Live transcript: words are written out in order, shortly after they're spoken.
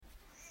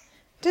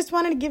Just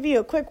wanted to give you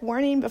a quick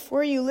warning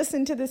before you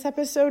listen to this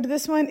episode.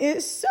 This one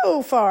is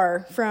so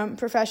far from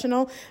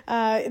professional.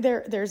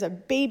 There's a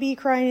baby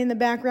crying in the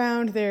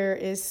background. There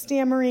is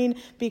stammering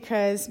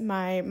because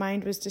my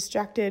mind was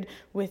distracted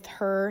with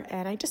her,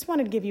 and I just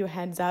wanted to give you a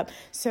heads up.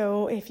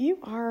 So if you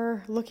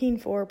are looking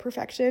for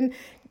perfection,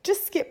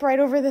 just skip right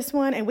over this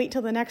one and wait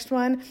till the next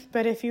one.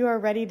 But if you are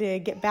ready to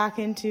get back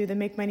into the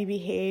Make Money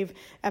Behave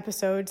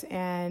episodes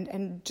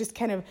and just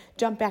kind of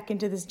jump back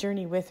into this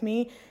journey with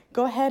me,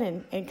 go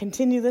ahead and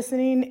continue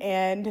listening.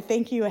 And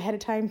thank you ahead of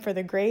time for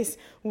the grace.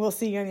 We'll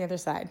see you on the other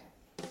side.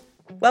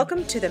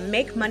 Welcome to the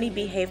Make Money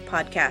Behave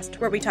podcast,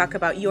 where we talk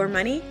about your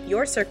money,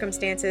 your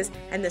circumstances,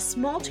 and the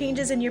small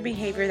changes in your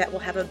behavior that will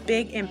have a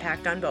big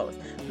impact on both.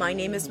 My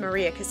name is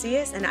Maria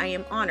Casillas, and I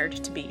am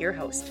honored to be your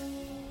host.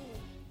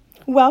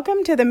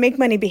 Welcome to the Make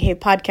Money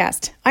Behave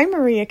podcast. I'm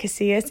Maria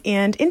Casillas,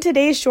 and in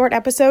today's short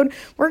episode,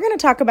 we're going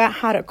to talk about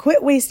how to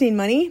quit wasting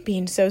money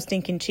being so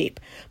stinking cheap.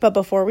 But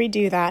before we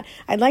do that,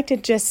 I'd like to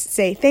just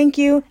say thank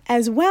you,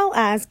 as well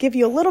as give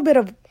you a little bit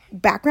of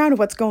background of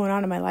what's going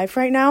on in my life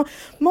right now,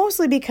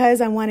 mostly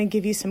because I want to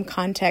give you some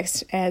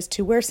context as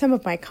to where some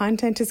of my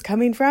content is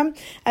coming from,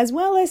 as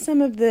well as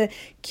some of the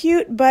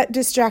cute but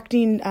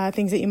distracting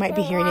things that you might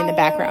be hearing in the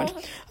background.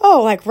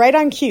 Oh, like right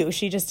on cue,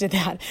 she just did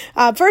that.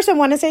 First, I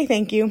want to say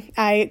thank you.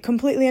 I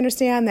completely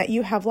understand that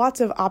you have lots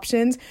of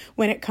options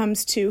when it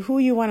comes to who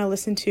you want to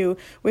listen to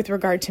with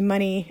regard to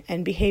money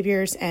and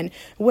behaviors and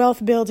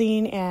wealth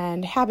building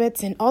and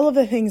habits and all of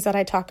the things that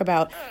I talk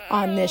about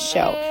on this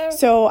show.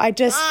 So I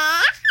just...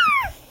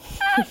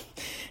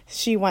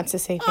 She wants to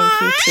say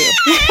thank you too.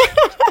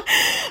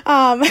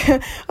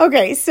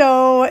 Okay,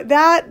 so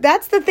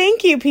that's the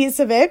thank you piece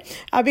of it.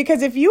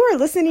 Because if you are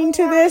listening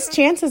to this,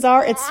 chances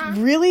are it's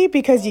really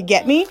because you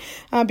get me.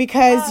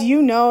 Because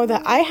you know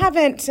that I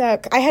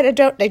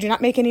do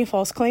not make any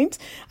false claims.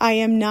 I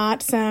am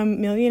not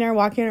some millionaire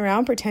walking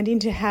around pretending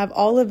to have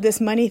all of this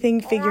money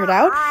thing figured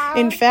out.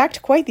 In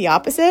fact, quite the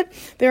opposite.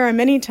 There are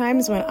many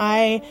times when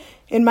I,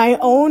 in my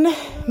own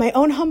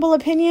humble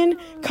opinion,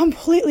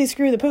 completely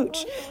screw the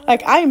pooch.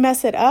 Like I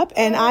mess it up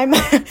and I'm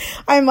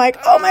like,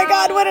 oh my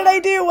God, what did I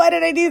do? Why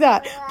did I do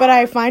that? But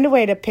I find a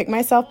way to pick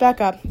myself back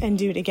up and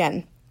do it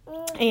again.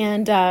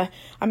 And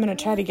I'm going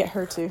to try to get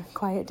her to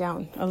quiet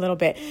down a little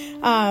bit.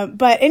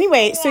 But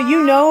anyway, so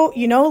you know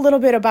a little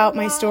bit about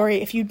my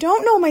story. If you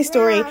don't know my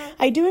story,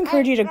 I do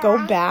encourage you to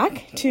go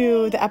back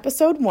to the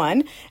episode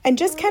 1 and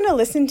just kind of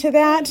listen to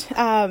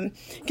that.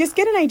 Just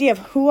get an idea of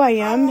who I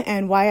am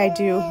and why I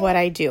do what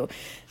I do.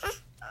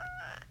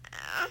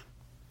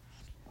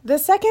 The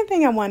second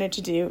thing I wanted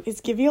to do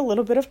is give you a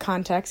little bit of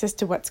context as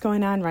to what's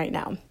going on right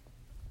now.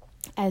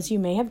 As you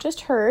may have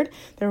just heard,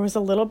 there was a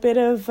little bit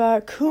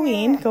of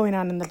cooing going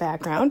on in the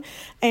background,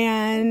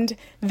 and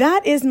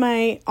that is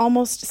my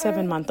almost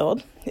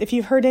 7-month-old. If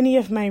you've heard any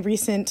of my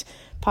recent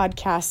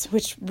podcasts,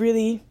 which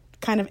really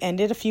kind of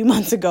ended a few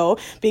months ago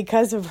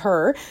because of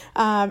her,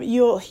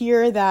 you'll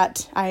hear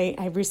that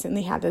I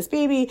recently had this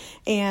baby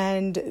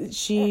and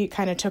she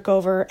kind of took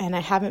over, and I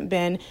have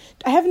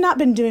not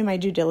been doing my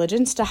due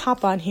diligence to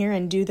hop on here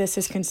and do this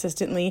as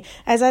consistently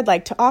as I'd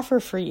like to offer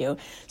for you.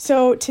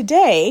 So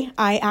today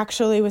I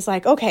actually was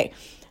like, okay,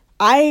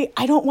 I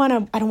don't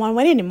want to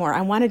wait anymore.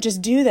 I want to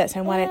just do this.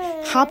 I want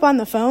to hop on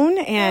the phone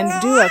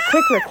and do a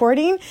quick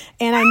recording,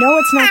 and I know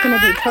it's not going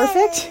to be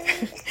perfect,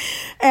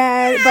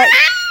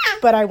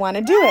 but I want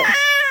to do it.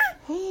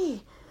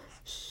 Hey,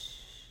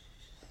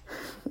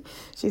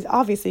 she's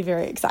obviously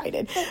very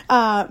excited.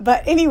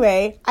 But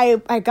anyway,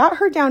 I got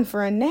her down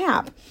for a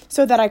nap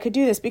so that I could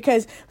do this,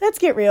 because let's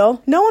get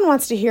real, no one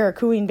wants to hear a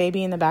cooing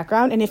baby in the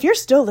background. And if you're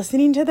still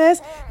listening to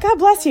this, God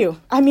bless you.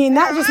 I mean,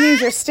 that just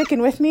means you're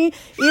sticking with me,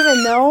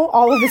 even though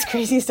all of this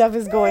crazy stuff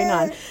is going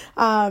on.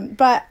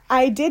 But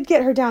I did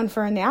get her down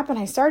for a nap, and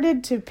I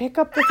started to pick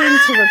up the thing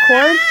to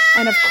record.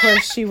 And of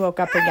course, she woke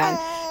up again.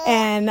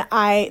 And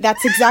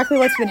that's exactly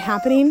what's been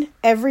happening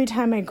every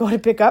time I go to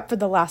pick up for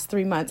the last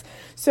 3 months.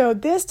 So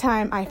this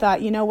time I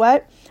thought, you know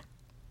what?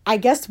 I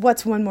guess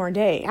what's one more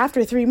day?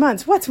 After 3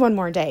 months, what's one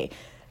more day?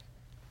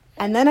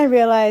 And then I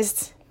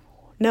realized,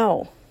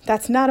 no,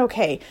 that's not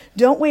okay.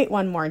 Don't wait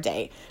one more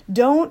day.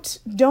 Don't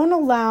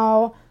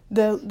allow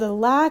the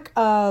lack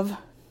of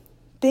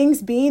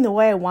things being the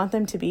way I want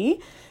them to be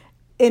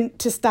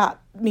to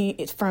stop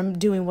me from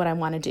doing what I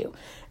want to do.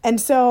 And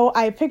so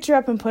I picked her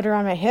up and put her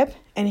on my hip,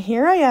 and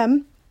here I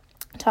am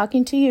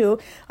talking to you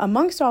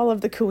amongst all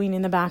of the cooing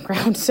in the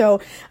background. So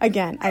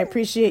again, I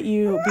appreciate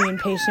you being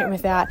patient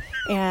with that.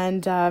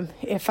 And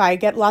if I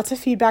get lots of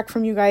feedback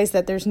from you guys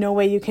that there's no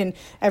way you can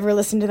ever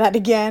listen to that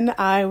again,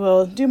 I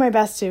will do my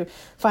best to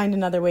find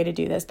another way to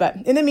do this. But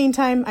in the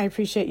meantime, I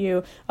appreciate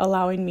you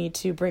allowing me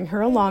to bring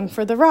her along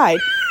for the ride.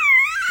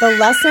 The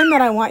lesson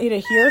that I want you to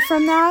hear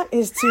from that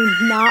is to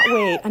not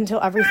wait until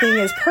everything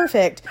is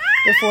perfect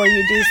before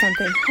you do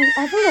something. Hey,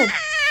 Evelyn.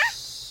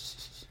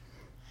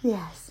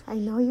 Yes. I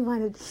know you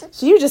wanted,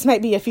 you just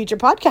might be a future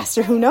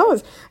podcaster. Who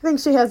knows? I think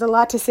she has a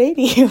lot to say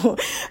to you.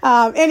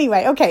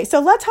 Anyway, okay, so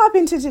let's hop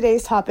into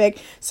today's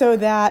topic so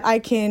that I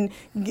can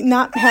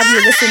not have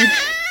you listen.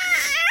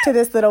 to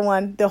this little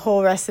one the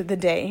whole rest of the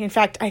day. In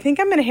fact, I think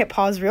I'm going to hit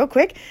pause real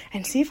quick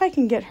and see if I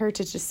can get her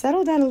to just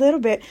settle down a little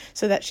bit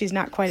so that she's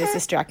not quite as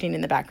distracting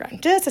in the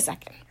background. Just a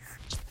second.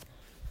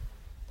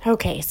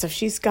 Okay, so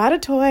she's got a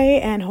toy,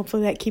 and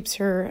hopefully that keeps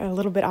her a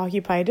little bit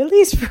occupied, at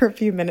least for a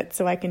few minutes,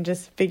 so I can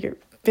just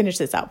finish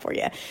this out for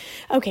you.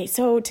 Okay,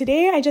 so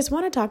today I just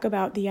want to talk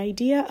about the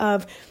idea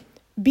of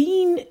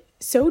being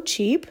so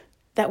cheap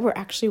that we're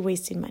actually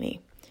wasting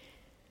money.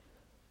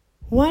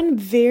 One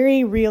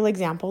very real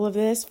example of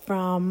this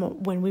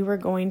from when we were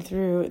going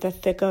through the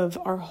thick of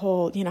our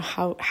whole,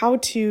 how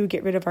to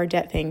get rid of our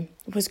debt thing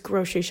was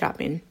grocery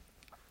shopping.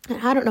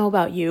 I don't know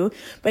about you,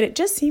 but it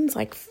just seems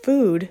like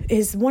food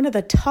is one of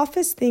the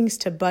toughest things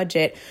to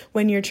budget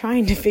when you're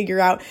trying to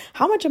figure out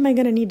how much am I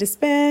going to need to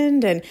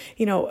spend. And,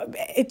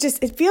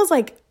 it feels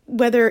like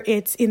whether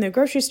it's in the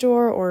grocery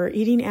store or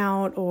eating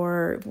out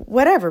or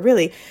whatever,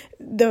 really,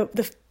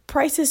 the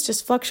prices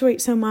just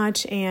fluctuate so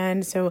much.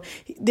 And so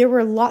there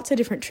were lots of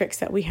different tricks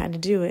that we had to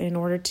do in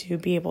order to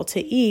be able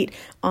to eat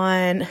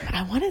on,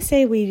 I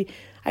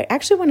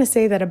actually want to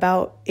say that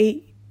about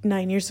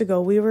 8-9 years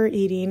ago, we were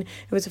eating,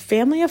 it was a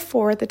family of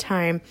 4 at the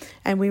time,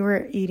 and we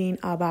were eating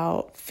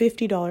about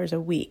 $50 a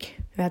week.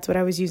 That's what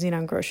I was using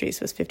on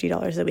groceries, was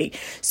 $50 a week.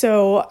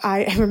 So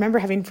I remember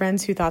having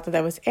friends who thought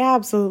that was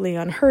absolutely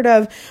unheard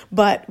of,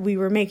 but we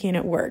were making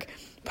it work.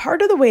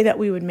 Part of the way that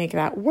we would make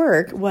that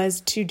work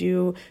was to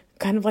do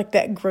kind of like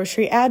that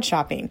grocery ad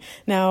shopping.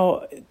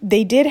 Now,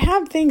 they did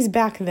have things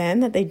back then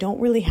that they don't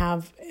really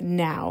have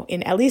now,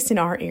 at least in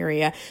our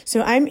area.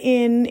 So I'm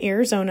in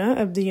Arizona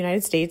of the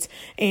United States,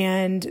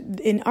 and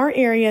in our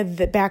area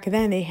that back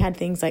then they had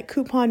things like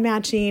coupon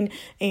matching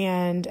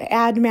and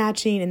ad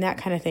matching and that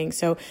kind of thing.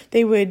 So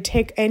they would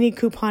take any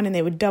coupon and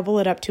they would double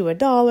it up to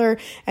 $1,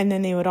 and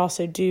then they would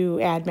also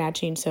do ad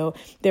matching. So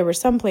there were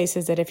some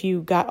places that if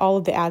you got all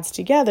of the ads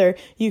together,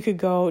 you could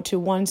go to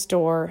one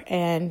store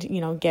and,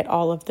 get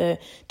all of the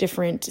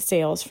different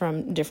sales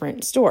from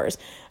different stores.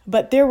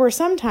 But there were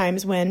some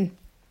times when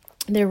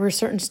there were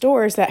certain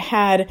stores that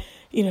had,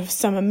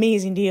 some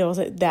amazing deals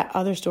that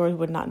other stores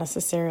would not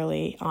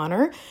necessarily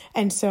honor.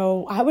 And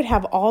so I would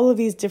have all of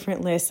these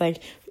different lists,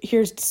 like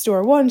here's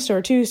store 1,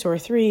 store 2, store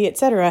 3,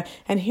 etc.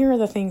 And here are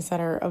the things that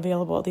are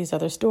available at these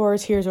other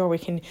stores. Here's where we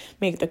can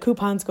make the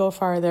coupons go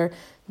farther, ...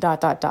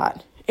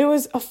 It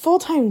was a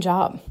full-time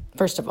job,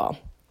 first of all.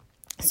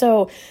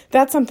 So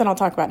that's something I'll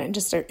talk about in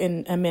just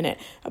in a minute.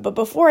 But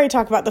before I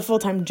talk about the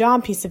full-time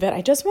job piece of it,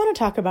 I just want to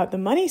talk about the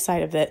money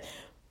side of it.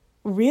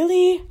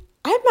 Really,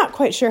 I'm not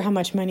quite sure how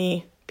much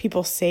money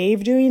people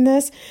save doing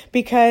this,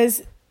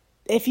 because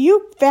if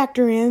you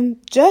factor in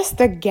just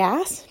the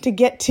gas to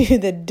get to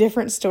the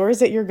different stores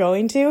that you're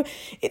going to,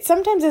 it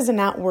sometimes is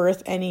not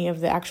worth any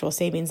of the actual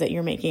savings that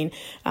you're making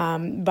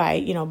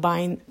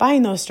by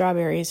buying those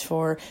strawberries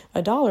for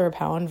 $1 a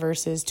pound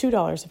versus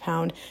 $2 a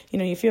pound.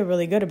 You feel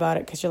really good about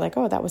it because you're like,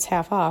 oh, that was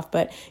half off,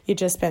 but you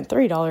just spent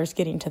 $3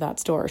 getting to that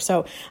store.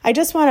 So I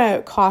just want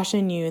to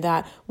caution you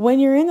that when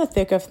you're in the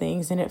thick of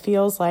things and it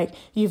feels like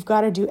you've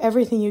got to do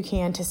everything you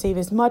can to save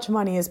as much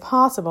money as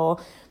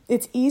possible,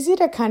 it's easy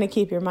to kind of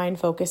keep your mind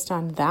focused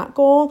on that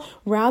goal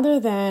rather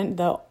than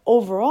the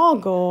overall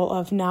goal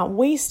of not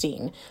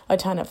wasting a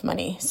ton of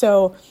money.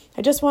 So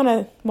I just want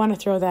to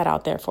throw that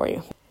out there for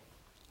you.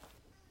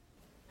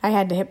 I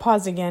had to hit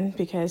pause again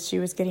because she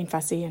was getting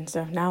fussy, and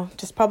so now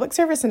just public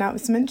service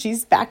announcement.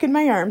 She's back in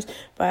my arms,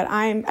 but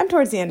I'm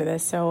towards the end of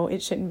this, so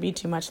it shouldn't be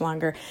too much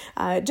longer.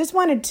 Just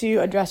wanted to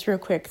address real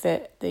quick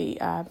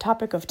the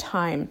topic of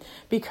time,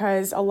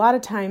 because a lot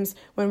of times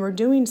when we're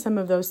doing some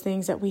of those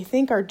things that we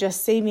think are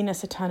just saving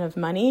us a ton of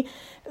money,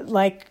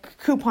 like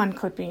coupon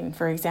clipping,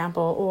 for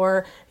example,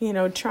 or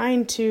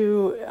trying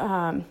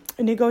to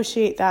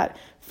negotiate that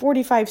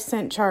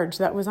 45-cent charge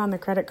that was on the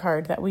credit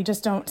card that we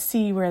just don't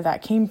see where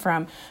that came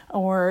from,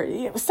 or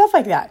stuff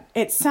like that.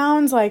 It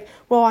sounds like,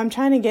 well, I'm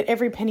trying to get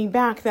every penny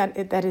back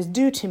that is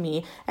due to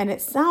me, and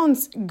it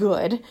sounds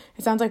good.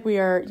 It sounds like we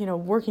are,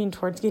 working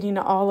towards getting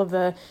all of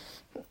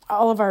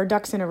our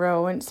ducks in a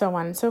row and so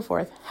on and so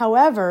forth.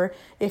 However,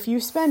 if you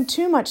spend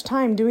too much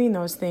time doing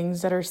those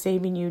things that are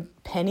saving you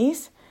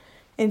pennies,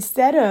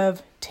 instead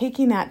of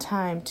taking that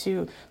time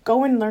to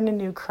go and learn a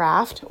new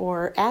craft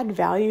or add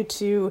value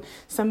to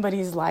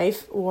somebody's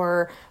life,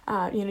 or,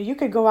 you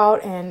could go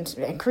out and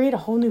create a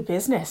whole new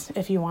business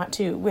if you want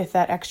to with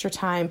that extra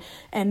time.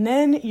 And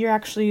then you're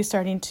actually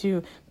starting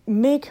to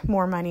make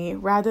more money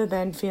rather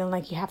than feeling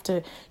like you have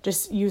to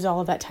just use all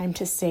of that time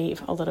to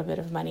save a little bit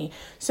of money.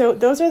 So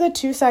those are the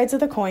two sides of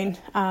the coin.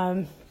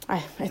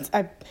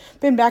 I've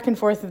been back and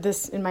forth of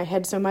this in my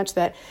head so much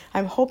that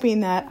I'm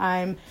hoping that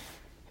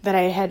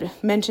I had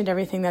mentioned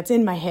everything that's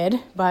in my head,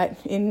 but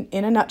in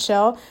a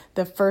nutshell,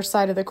 the first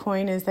side of the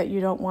coin is that you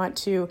don't want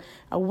to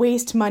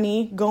waste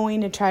money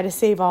going to try to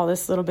save all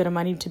this little bit of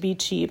money to be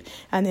cheap.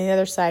 And the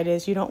other side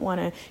is you don't want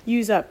to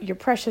use up your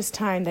precious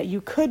time that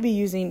you could be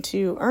using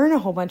to earn a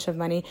whole bunch of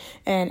money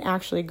and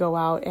actually go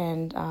out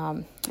and,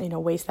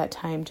 waste that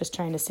time just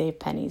trying to save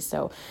pennies.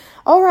 So,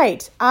 all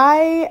right,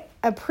 I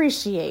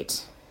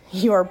appreciate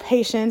your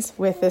patience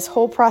with this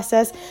whole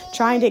process,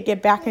 trying to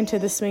get back into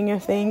the swing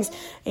of things.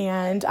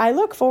 And I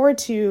look forward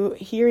to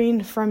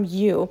hearing from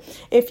you.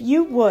 If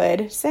you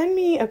would, send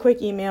me a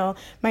quick email.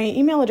 My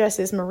email address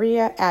is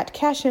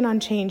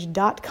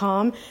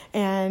maria@cashinunchange.com,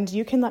 and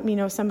you can let me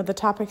know some of the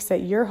topics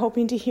that you're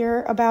hoping to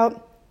hear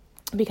about,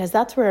 because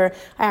that's where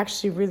I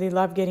actually really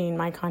love getting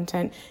my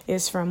content,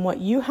 is from what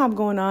you have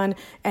going on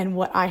and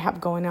what I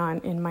have going on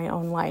in my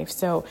own life.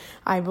 So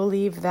I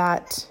believe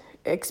that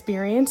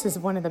experience is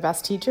one of the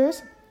best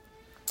teachers.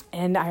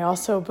 And I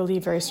also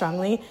believe very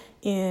strongly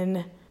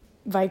in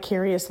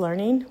vicarious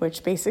learning,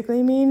 which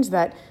basically means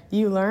that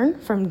you learn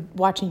from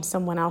watching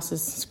someone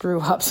else's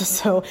screw ups.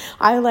 So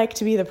I like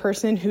to be the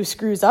person who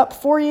screws up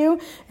for you.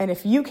 And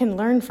if you can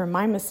learn from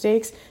my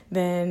mistakes,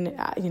 then,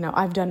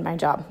 I've done my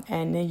job,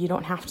 and you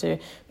don't have to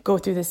go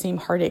through the same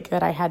heartache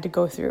that I had to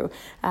go through.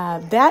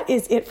 That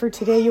is it for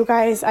today, you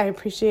guys. I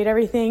appreciate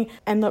everything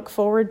and look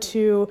forward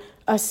to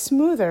a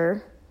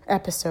smoother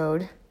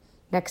episode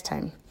next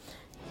time.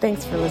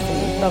 Thanks for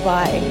listening.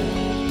 Bye-bye.